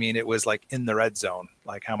 I mean, it was like in the red zone,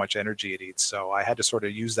 like how much energy it eats. So I had to sort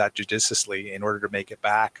of use that judiciously in order to make it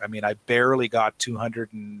back. I mean, I barely got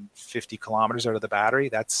 250 kilometers out of the battery.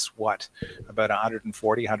 That's what, about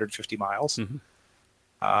 140, 150 miles. Mm-hmm.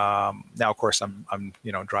 Now, of course, I'm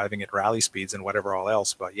driving at rally speeds and whatever all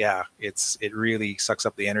else, but yeah, it really sucks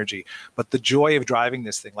up the energy. But the joy of driving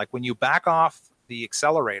this thing, like when you back off the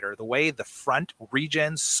accelerator, the way the front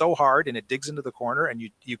regens so hard and it digs into the corner, and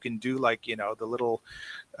you can do like, the little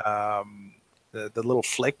the little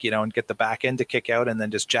flick, and get the back end to kick out, and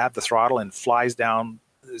then just jab the throttle and flies down.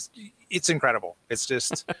 It's incredible. It's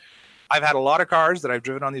just. I've had a lot of cars that I've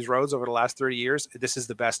driven on these roads over the last 30 years. This is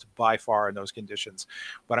the best by far in those conditions.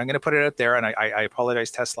 But I'm going to put it out there, and I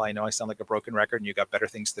apologize, Tesla. I know I sound like a broken record, and you got better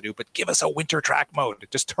things to do. But give us a winter track mode.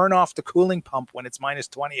 Just turn off the cooling pump when it's minus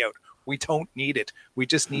 20 out. We don't need it. We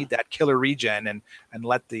just need that killer regen and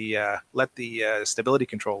let the stability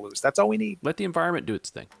control loose. That's all we need. Let the environment do its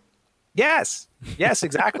thing. Yes,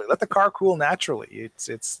 exactly. Let the car cool naturally.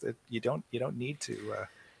 You don't need to.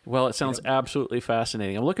 Well, it sounds absolutely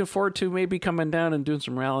fascinating. I'm looking forward to maybe coming down and doing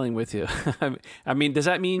some rallying with you. I mean, does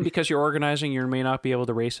that mean because you're organizing, you may not be able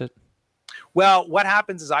to race it? Well, what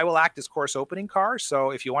happens is I will act as course opening car. So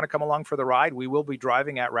if you want to come along for the ride, we will be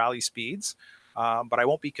driving at rally speeds, but I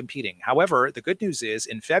won't be competing. However, the good news is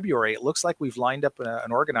in February, it looks like we've lined up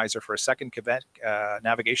an organizer for a second Quebec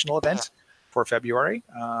navigational event for February.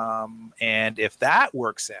 And if that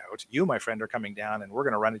works out, you, my friend, are coming down, and we're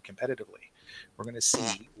going to run it competitively. We're going to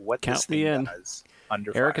see what this thing does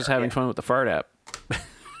under Eric fire. is having fun with the fart app.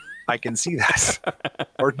 I can see that.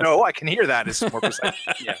 Or no, I can hear that. It's more precise.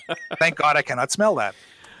 Yeah. Thank God I cannot smell that.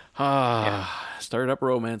 Start up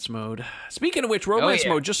romance mode. Speaking of which, romance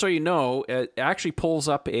mode, just so you know, it actually pulls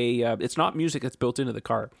up it's not music that's built into the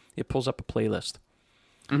car. It pulls up a playlist.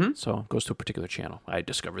 Mm-hmm. So it goes to a particular channel. I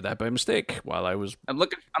discovered that by mistake while I was. I'm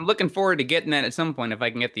looking forward to getting that at some point if I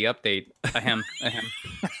can get the update. Ahem.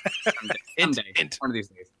 Someday. One of these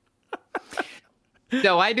days.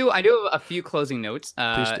 So I do a few closing notes.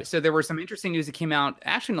 So there were some interesting news that came out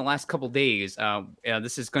actually in the last couple of days.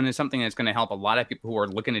 This is something that's going to help a lot of people who are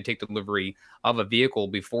looking to take delivery of a vehicle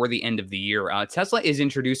before the end of the year. Tesla is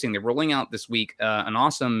they're rolling out this week an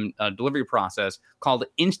awesome delivery process called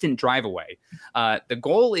Instant Drive Away. The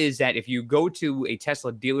goal is that if you go to a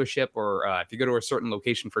Tesla dealership or if you go to a certain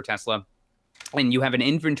location for Tesla, and you have an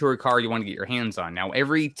inventory car you want to get your hands on. Now,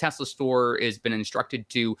 every Tesla store has been instructed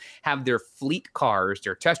to have their fleet cars,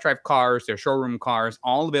 their test drive cars, their showroom cars,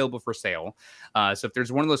 all available for sale. So if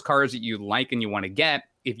there's one of those cars that you like and you want to get,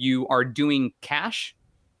 if you are doing cash,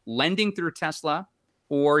 lending through Tesla,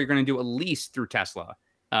 or you're going to do a lease through Tesla,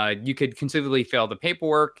 you could conceivably fill the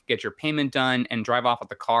paperwork, get your payment done, and drive off with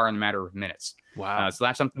the car in a matter of minutes. Wow. So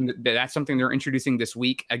that's something they're introducing this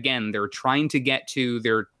week. Again, they're trying to get to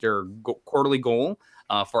their quarterly goal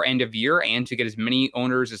for end of year and to get as many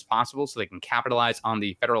owners as possible so they can capitalize on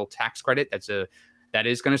the federal tax credit that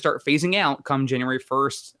is going to start phasing out come January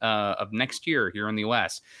 1st of next year here in the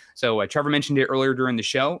U.S. So Trevor mentioned it earlier during the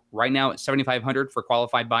show. Right now it's $7,500 for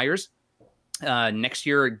qualified buyers. Next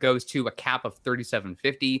year, it goes to a cap of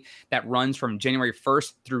 $3,750 that runs from January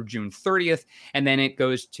 1st through June 30th. And then it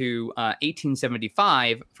goes to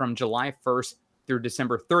 $1,875 from July 1st through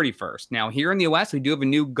December 31st. Now, here in the U.S., we do have a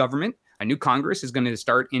new government. A new Congress is going to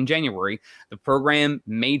start in January. The program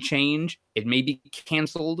may change. It may be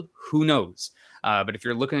canceled. Who knows? But if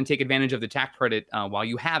you're looking to take advantage of the tax credit while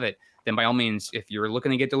you have it, then by all means, if you're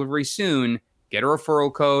looking to get delivery soon, get a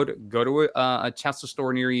referral code, go to a Tesla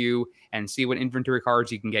store near you, and see what inventory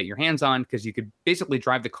cars you can get your hands on, because you could basically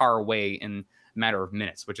drive the car away in a matter of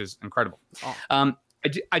minutes, which is incredible. Oh.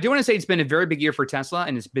 I do want to say it's been a very big year for Tesla,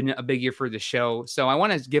 and it's been a big year for the show. So I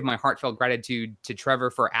want to give my heartfelt gratitude to Trevor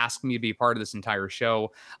for asking me to be part of this entire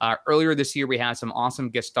show. Earlier this year, we had some awesome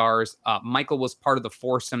guest stars. Michael was part of the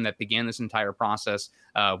foursome that began this entire process.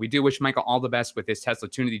 We do wish Michael all the best with his Tesla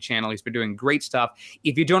Tunity channel. He's been doing great stuff.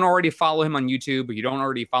 If you don't already follow him on YouTube, or you don't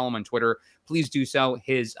already follow him on Twitter, please do so.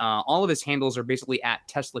 All of his handles are basically at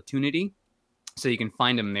Tesla Tunity. So you can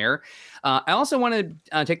find them there. I also want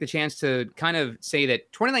to take the chance to kind of say that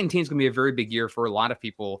 2019 is going to be a very big year for a lot of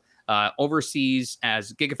people overseas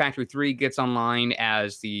as Gigafactory 3 gets online,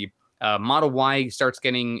 as the Model Y starts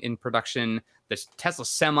getting in production. The Tesla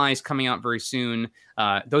Semi is coming out very soon.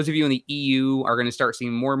 Those of you in the EU are going to start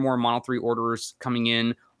seeing more and more Model 3 orders coming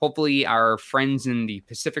in. Hopefully, our friends in the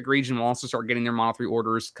Pacific region will also start getting their Model 3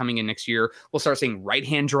 orders coming in next year. We'll start seeing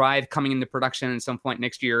right-hand drive coming into production at some point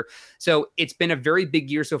next year. So it's been a very big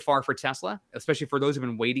year so far for Tesla, especially for those who've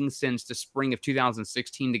been waiting since the spring of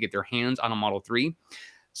 2016 to get their hands on a Model 3.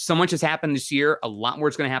 So much has happened this year. A lot more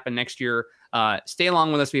is going to happen next year. Stay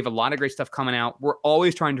along with us. We have a lot of great stuff coming out. We're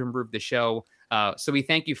always trying to improve the show. So we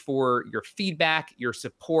thank you for your feedback, your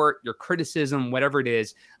support, your criticism, whatever it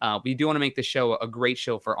is. We do want to make the show a great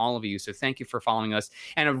show for all of you. So thank you for following us.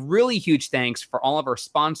 And a really huge thanks for all of our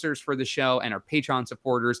sponsors for the show and our Patreon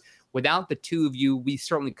supporters. Without the two of you, we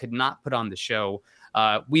certainly could not put on the show.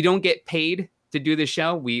 We don't get paid to do the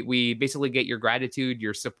show. We basically get your gratitude,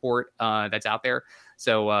 your support that's out there.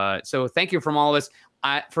 So thank you from all of us.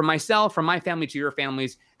 From myself, from my family to your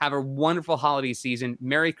families, have a wonderful holiday season.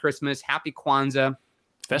 Merry Christmas. Happy Kwanzaa.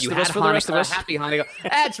 Festivus for the rest of us. Happy Hanukkah.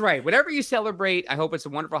 That's right. Whatever you celebrate, I hope it's a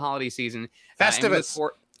wonderful holiday season. Festivus.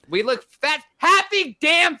 We look happy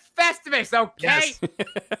damn Festivus, okay? Yes.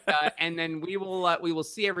 And then we will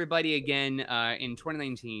see everybody again in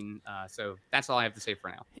 2019. So that's all I have to say for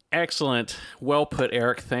now. Excellent. Well put,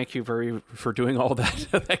 Eric. Thank you for doing all that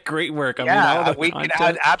that great work. We can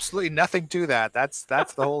add absolutely nothing to that. That's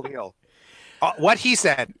the whole deal. What he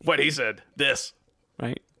said. What he said. This.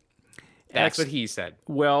 Right. That's what he said.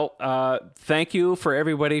 Well, thank you for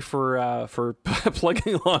everybody for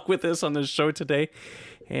plugging along with us on this show today,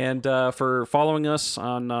 and for following us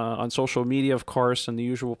on social media, of course, in the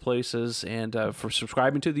usual places, and for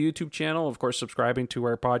subscribing to the YouTube channel, of course, subscribing to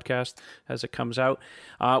our podcast as it comes out.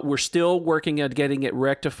 We're still working at getting it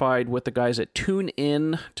rectified with the guys at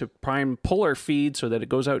TuneIn to pull our feed so that it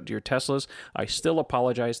goes out to your Teslas. I still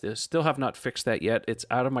apologize. They still have not fixed that yet. It's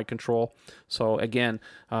out of my control. So again,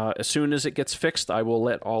 as soon as it gets fixed, I will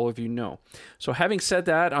let all of you know. So having said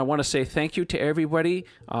that, I want to say thank you to everybody.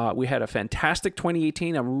 We had a fantastic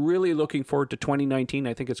 2018. I'm really looking forward to 2019.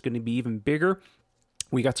 I think it's going to be even bigger.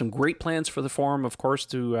 We got some great plans for the forum, of course,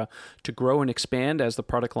 to grow and expand as the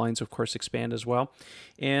product lines, of course, expand as well.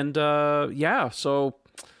 And so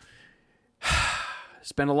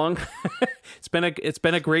it's been a long, it's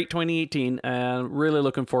been a great 2018, and really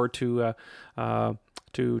looking forward to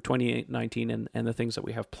 2019 and the things that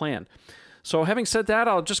we have planned. So having said that,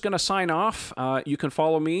 I'm just going to sign off. You can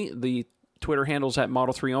follow me. The Twitter handles at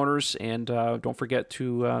Model 3 Owners, and don't forget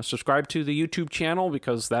to subscribe to the YouTube channel,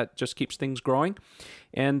 because that just keeps things growing.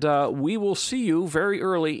 And we will see you very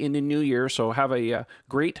early in the new year, so have a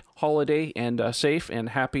great holiday and a safe and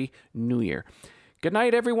happy new year. Good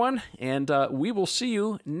night, everyone, and we will see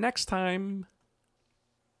you next time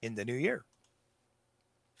in the new year.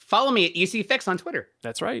 Follow me at ECFix on Twitter.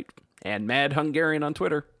 That's right. And Mad Hungarian on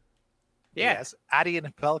Twitter. Yeah. Yes, Addy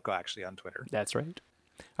and Pelko actually on Twitter. That's right.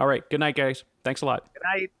 All right. Good night, guys. Thanks a lot. Good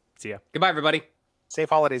night. See ya. Goodbye, everybody. Safe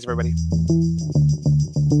holidays, everybody.